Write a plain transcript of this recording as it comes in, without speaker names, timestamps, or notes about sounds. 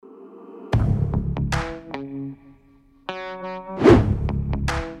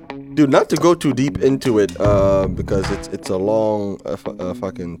Dude, not to go too deep into it, because it's a long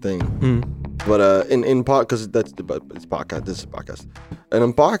fucking thing. But in because it's podcast. This is podcast, and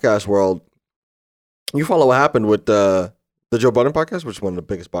in podcast world, you follow what happened with the Joe Budden podcast, which is one of the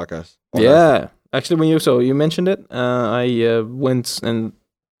biggest podcasts. Yeah, actually, when you mentioned it, I went and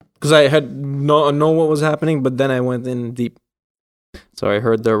because I had know what was happening, but then I went in deep. So I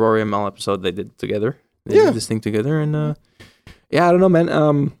heard the Rory and Mal episode they did together. They did this thing together, and yeah, I don't know,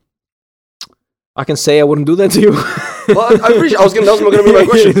 man. I can say I wouldn't do that to you. Well, that was gonna be my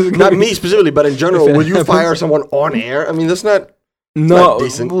question. Not me specifically, but in general, would you fire someone on air? I mean, that's not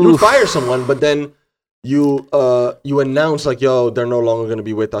decent. You fire someone, but then you announce like, yo, they're no longer gonna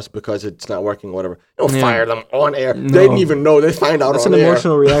be with us because it's not working, or whatever. You don't fire them on air. No. They didn't even know. They find out. That's on an air.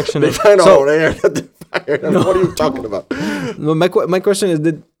 Emotional reaction. They find out on air that they fired them. No. What are you talking about? No, my question is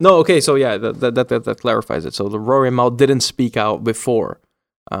so yeah, that clarifies it. So the Rory and Mal didn't speak out before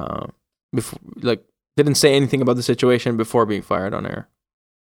like didn't say anything about the situation before being fired on air.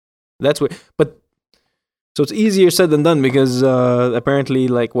 That's what, but so it's easier said than done because apparently,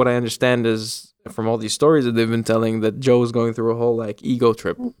 like what I understand is from all these stories that they've been telling that Joe is going through a whole like ego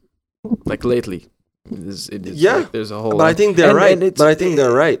trip, like lately. Like, there's a whole. But I think they're right. But I think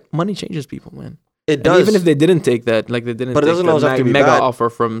they're right. Money changes people, man. It does. And even if they didn't take that, like they didn't. But it doesn't always have to be mega bad. Offer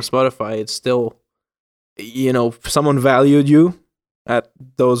from Spotify. It's still, someone valued you at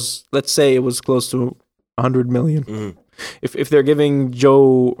those. Let's say it was close to 100 million. Mm-hmm. If they're giving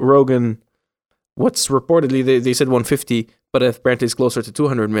Joe Rogan, what's reportedly they said 150, but apparently it's closer to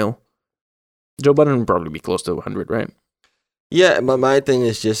 200 mil. Joe Budden would probably be close to 100, right? Yeah, but my thing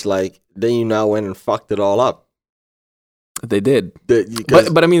is just like then you now went and fucked it all up. They did,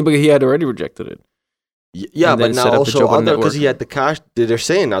 but I mean, but he had already rejected it. Yeah, but now also other because he had the cash. They're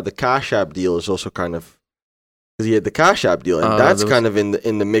saying now the Cash App deal is also kind of because he had the Cash App deal, and that's kind of in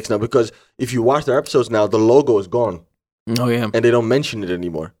the mix now. Because if you watch their episodes now, the logo is gone. Oh yeah, and they don't mention it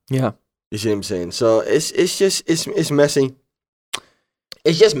anymore. Yeah, you see what I'm saying? So it's messy.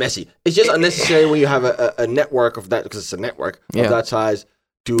 It's just messy. It's just unnecessary when you have a network of that because it's a network of that size.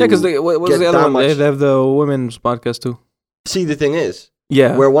 Because what's the other one? They have the women's podcast too. See, the thing is,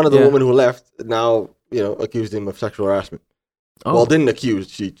 where one of the women who left now, accused him of sexual harassment. Oh. Well, didn't accuse.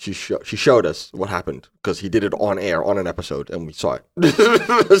 She showed us what happened because he did it on air on an episode, and we saw it.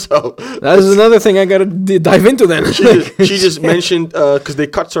 So that is another thing I gotta dive into. Then she just mentioned because they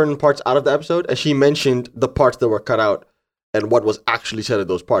cut certain parts out of the episode, and she mentioned the parts that were cut out and what was actually said at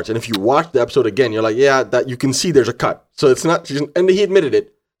those parts. And if you watch the episode again, you're like, yeah, that you can see there's a cut. So it's not. And he admitted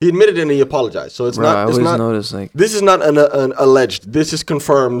it. He admitted it and he apologized. So it's not. I always notice like this is not an alleged. This is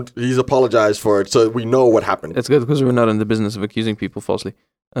confirmed. He's apologized for it, so we know what happened. It's good because we're not in the business of accusing people falsely.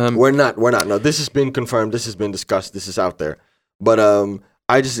 We're not. No, this has been confirmed. This has been discussed. This is out there. But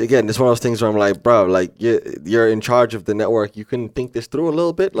I just it's one of those things where I'm like, bro, like you're in charge of the network. You can think this through a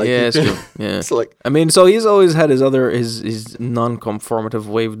little bit. Like, yeah, it's true. Yeah, it's like I mean, so he's always had his non-conformative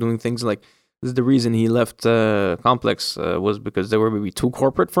way of doing things. Like this is the reason he left Complex was because they were maybe too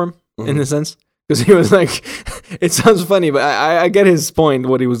corporate for him in a sense. Because he was like, it sounds funny, but I get his point,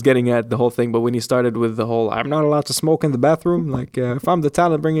 what he was getting at, the whole thing. But when he started with the whole, I'm not allowed to smoke in the bathroom. Like, if I'm the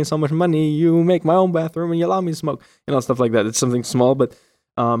talent bringing so much money, you make my own bathroom and you allow me to smoke. Stuff like that. It's something small, but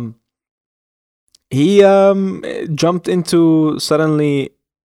he jumped into suddenly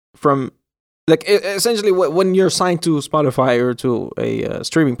from, like, essentially when you're signed to Spotify or to a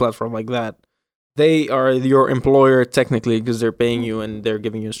streaming platform like that, they are your employer technically because they're paying you and they're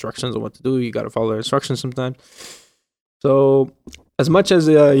giving you instructions on what to do. You got to follow their instructions sometimes. So as much as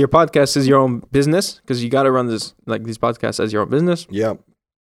your podcast is your own business, because you got to run these podcasts as your own business. Yeah.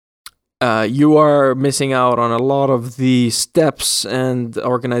 You are missing out on a lot of the steps and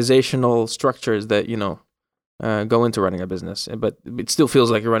organizational structures that, go into running a business. But it still feels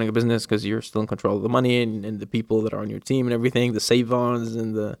like you're running a business because you're still in control of the money and the people that are on your team and everything, the save-ons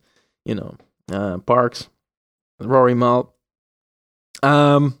and the, Parks, Rory Mal.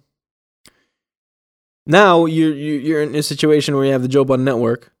 Now you're in a situation where you have the Joe Budden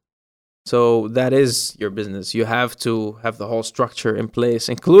Network, so that is your business. You have to have the whole structure in place,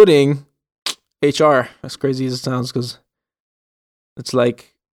 including HR. As crazy as it sounds, because it's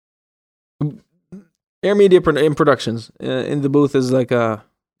like Air Media in Productions. In the booth is like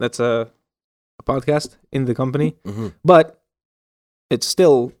that's a podcast in the company, but it's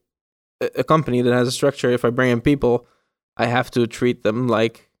still a company that has a structure. If I bring in people, I have to treat them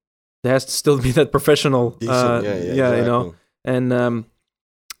like there has to still be that professional. Decent, exactly. And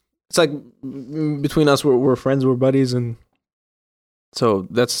it's like between us, we're friends, we're buddies, and so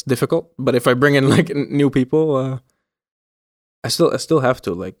that's difficult. But if I bring in like new people, I still have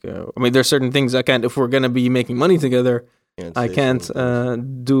to like. I mean, there's certain things I can't. If we're gonna be making money together, I can't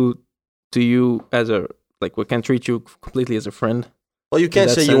do to you as a like. We can't treat you completely as a friend. Well, you can't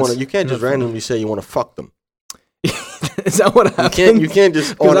say you want to. You can't just randomly say you want to fuck them. Is that what happened? You can't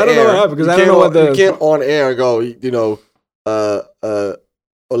just on I don't air. know what happened because I don't know what the. You can't on air go.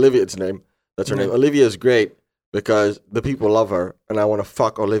 Olivia, it's her name. That's her name. Olivia is great because the people love her, and I want to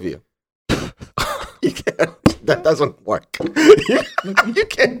fuck Olivia. You can't. That doesn't work. You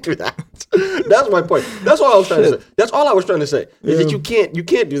can't do that. That's my point. That's all I was trying to say. That's all I was trying to say. Is that you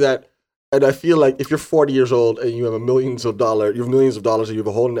can't do that. And I feel like if you're 40 years old and you have millions of dollars, and you have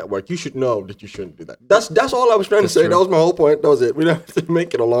a whole network, you should know that you shouldn't do that. That's all I was trying to say. True. That was my whole point. That was it. We don't have to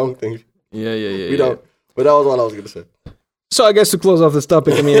make it a long thing. Yeah. We don't. But that was all I was going to say. So I guess to close off this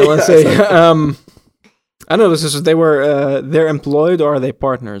topic, I mean, I want to say, I know this is they're employed or are they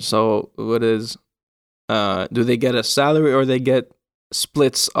partners? So what is, do they get a salary or they get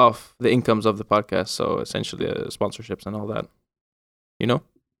splits of the incomes of the podcast? So essentially sponsorships and all that, you know?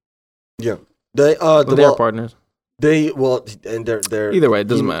 Yeah, they're partners. And they're either way. It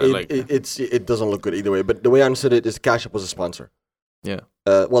doesn't matter. It doesn't look good either way. But the way I understood it is Cash App was a sponsor. Yeah.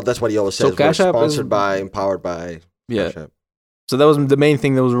 Well, that's what he always says. So Cash App sponsored by, empowered by. Yeah. Cash App. So that was the main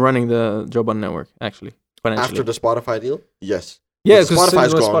thing that was running the Joe Budden Network, actually. Financially. After the Spotify deal, yes. Yeah, because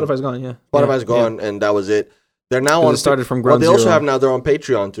Spotify's gone. Yeah. Spotify's gone, and that was it. They're now on. It started from ground zero. They also zero. have now. They're on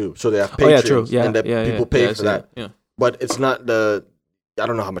Patreon too, so they have Patreon. Oh yeah, true. Yeah, and people pay for that. Yeah. But it's not the. I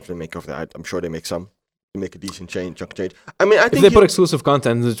don't know how much they make off that. I'm sure they make some. They make a decent chunk of change. I mean, I think if they put exclusive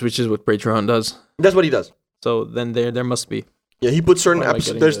content, which is what Patreon does. That's what he does. So then there must be. Yeah, he puts certain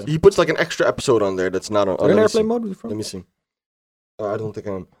episodes. He puts like an extra episode on there that's not on. Are in airplane mode? Let me see. I don't think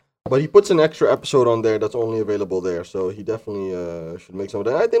I am. But he puts an extra episode on there that's only available there. So he definitely should make some of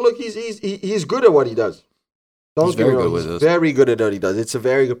that. I think, look, he's good at what he does. He's very good with this. Very good at what he does. It's a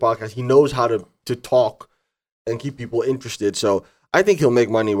very good podcast. He knows how to talk and keep people interested. So I think he'll make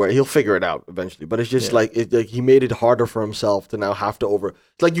money where he'll figure it out eventually. But it's just like he made it harder for himself to now have to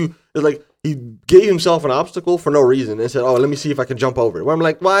It's like he gave himself an obstacle for no reason and said, "Oh, let me see if I can jump over it." Where I'm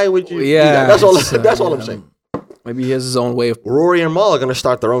like, why would you? Yeah, do that? That's all I'm saying. Maybe he has his own way of. Rory and Mal are gonna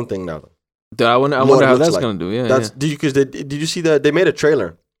start their own thing now. I wonder how that's gonna do. Yeah, Did you see that they made a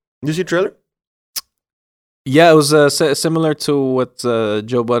trailer? Did you see the trailer? Yeah, it was similar to what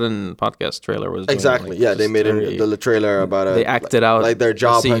Joe Budden podcast trailer was doing. Exactly. Like, they made the trailer about they acted out like their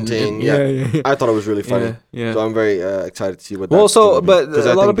job hunting. Yeah. I thought it was really funny. Yeah. So I'm very excited to see what. Well, but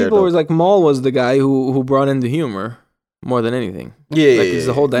a lot of people were like, Mal was the guy who brought in the humor more than anything. Yeah, it's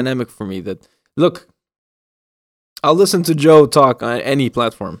the whole dynamic for me that look. I'll listen to Joe talk on any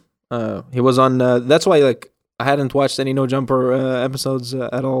platform. He was on. That's why like I hadn't watched any No Jumper episodes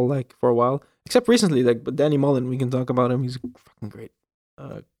at all like for a while. Except recently, like, but Danny Mullen, we can talk about him. He's a fucking great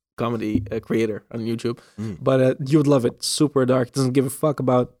comedy creator on YouTube. But you would love it. Super dark. Doesn't give a fuck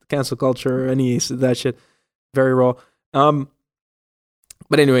about cancel culture or any of that shit. Very raw.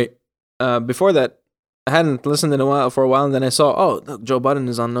 But anyway, before that, I hadn't listened for a while, and then I saw, look, Joe Budden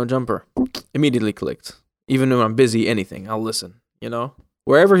is on No Jumper. Immediately clicked. Even when I'm busy, anything, I'll listen. You know,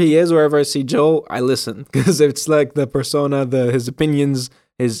 wherever he is, wherever I see Joe, I listen because it's like the persona, his opinions.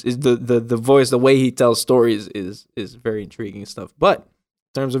 Is the voice, the way he tells stories is very intriguing stuff. But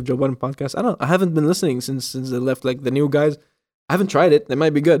in terms of Joe Budden podcast, I haven't been listening since they left. Like the new guys, I haven't tried it. They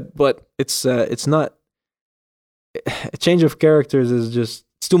might be good, but it's not. A change of characters it's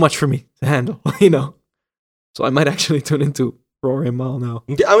too much for me to handle, you know. So I might actually tune into Rory and Mal now.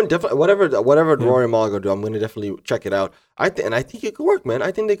 I would definitely whatever Rory and Mal go do, I'm going to definitely check it out. I think it could work, man.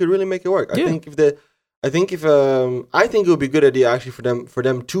 I think they could really make it work. I think it would be a good idea actually for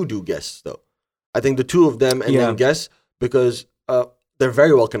them to do guests though. I think the two of them and then guests because they're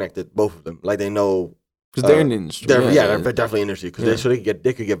very well connected, both of them. Like they know because they're in the industry. They're definitely in the industry because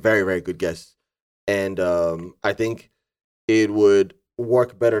they could get very very good guests, and I think it would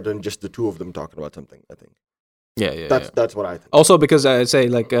work better than just the two of them talking about something. I think. That's what I think. Also because I say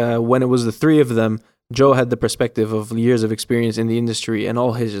like when it was the three of them. Joe had the perspective of years of experience in the industry and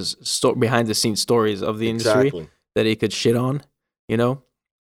all his behind-the-scenes stories of the industry that he could shit on, you know?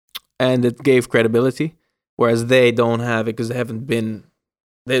 And it gave credibility, whereas they don't have it because they haven't been...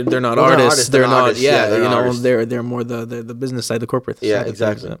 They're not artists. They're not... They're more the business side, the corporate side. Yeah,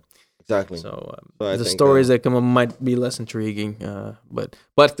 exactly. Exactly. So the stories that come up might be less intriguing.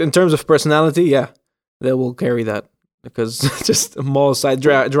 But in terms of personality, they will carry that. Because just Mal's side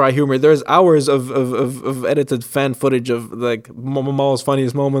dry humor. There's hours of edited fan footage of like Mal's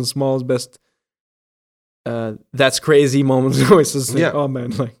funniest moments, Mal's best that's crazy moments. Oh man,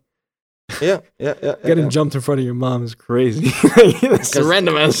 like Getting jumped in front of your mom is crazy. That's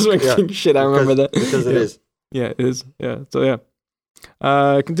random ass shit. I remember that. Because it is. Yeah, it is. Yeah. So yeah.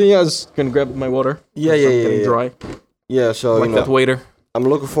 Continue. I was gonna grab my water. Getting dry. Yeah. So like that waiter. I'm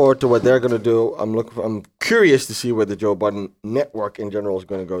looking forward to what they're gonna do. I'm curious to see where the Joe Budden network in general is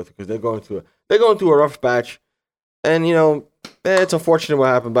gonna go, because they're going through a rough patch, and it's unfortunate what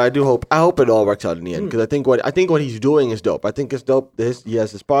happened. But I hope it all works out in the end, because I think what he's doing is dope. I think it's dope. He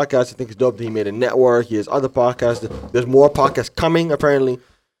has this podcast. I think it's dope that he made a network. He has other podcasts. There's more podcasts coming apparently.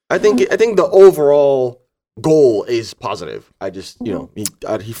 I think the overall goal is positive. I just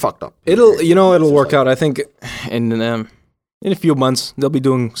he fucked up. It'll work out. I think in a few months, they'll be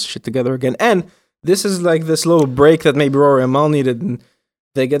doing shit together again. And this is like this little break that maybe Rory and Mal needed, and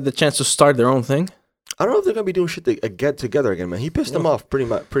they get the chance to start their own thing. I don't know if they're going to be doing shit get together again, man. He pissed them off pretty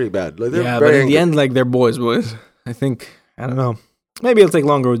bad. Like, yeah, but in the end, like, they're boys. I think, I don't know. Maybe it'll take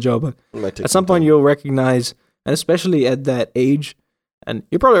longer with Joe, but at some point you'll recognize, and especially at that age, and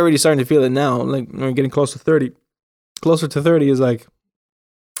you're probably already starting to feel it now, like when you're getting closer to 30 is like,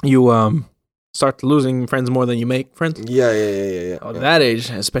 you start losing friends more than you make friends. Yeah. At that age,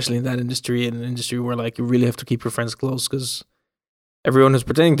 especially in that industry, in an industry where like you really have to keep your friends close, because everyone who's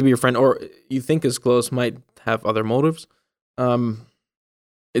pretending to be your friend or you think is close might have other motives.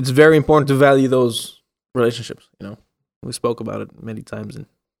 It's very important to value those relationships. We spoke about it many times, and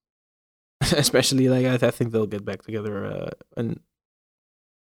especially like I think they'll get back together.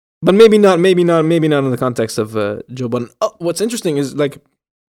 But maybe not in the context of Joe Budden. Oh, what's interesting is like,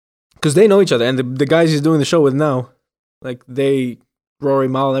 because they know each other, and the guys he's doing the show with now, like Rory,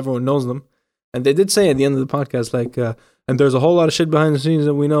 Mal, everyone knows them, and they did say at the end of the podcast, like, and there's a whole lot of shit behind the scenes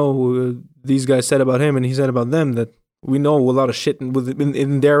that we know these guys said about him and he said about them, that we know a lot of shit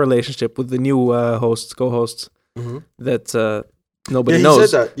in their relationship with the new co-hosts that nobody knows.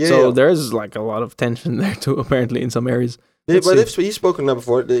 Said that. So there's like a lot of tension there too, apparently, in some areas. He's spoken that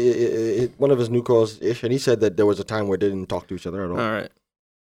before. One of his new co-hosts, and he said that there was a time where they didn't talk to each other at all. All right.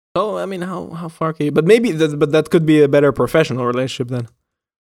 So, I mean, how far can you... But maybe that could be a better professional relationship then.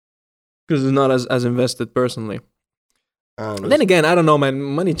 Because it's not as invested personally. Then again, I don't know, man.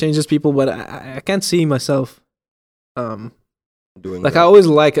 Money changes people, but I can't see myself... doing like, that. I always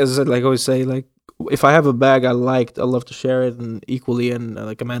as I said, like I always say, like, if I have a bag I love to share it and equally, and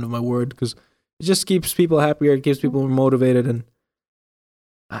like a man of my word, because it just keeps people happier, it keeps people more motivated, and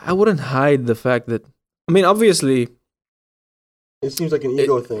I wouldn't hide the fact that... I mean, obviously... It seems like an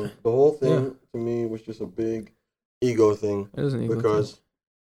ego thing. The whole thing to me was just a big ego thing. It is an ego because thing.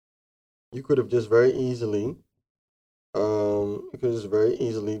 You could have just very easily,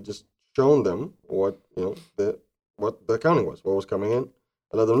 just shown them what the accounting was, what was coming in, and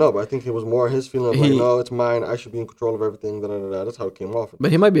let them know. But I think it was more his feeling of like, no, it's mine. I should be in control of everything. That's how it came off.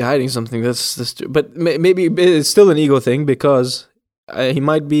 But he might be hiding something. But maybe it's still an ego thing, because he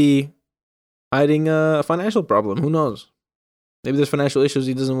might be hiding a financial problem. Who knows? Maybe there's financial issues.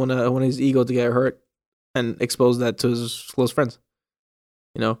 He doesn't want his ego to get hurt and expose that to his close friends.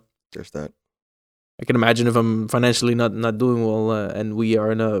 There's that. I can imagine if I'm financially not doing well, and we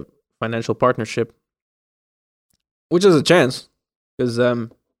are in a financial partnership, which is a chance, because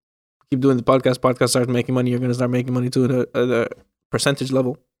keep doing the podcast starts making money, you're going to start making money too at a percentage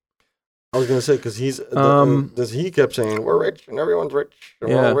level. I was going to say, because he kept saying, we're rich, and everyone's rich, and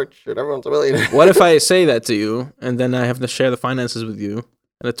we're all rich, and everyone's a millionaire. What if I say that to you, and then I have to share the finances with you,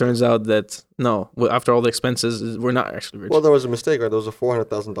 and it turns out that, no, after all the expenses, we're not actually rich? Well, there was a mistake, right? There was a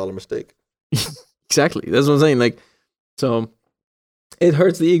 $400,000 mistake. Exactly. That's what I'm saying. Like, so, it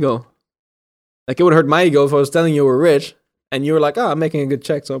hurts the ego. Like, it would hurt my ego if I was telling you we're rich, and you were like, I'm making a good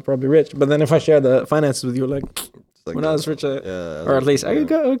check, so I'm probably rich. But then if I share the finances with you, like we're not as rich, or at least, are you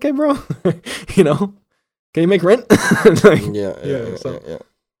okay, bro? Can you make rent?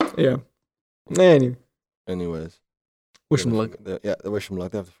 Anyways, wish them luck. Wish them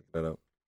luck. They have to figure that out.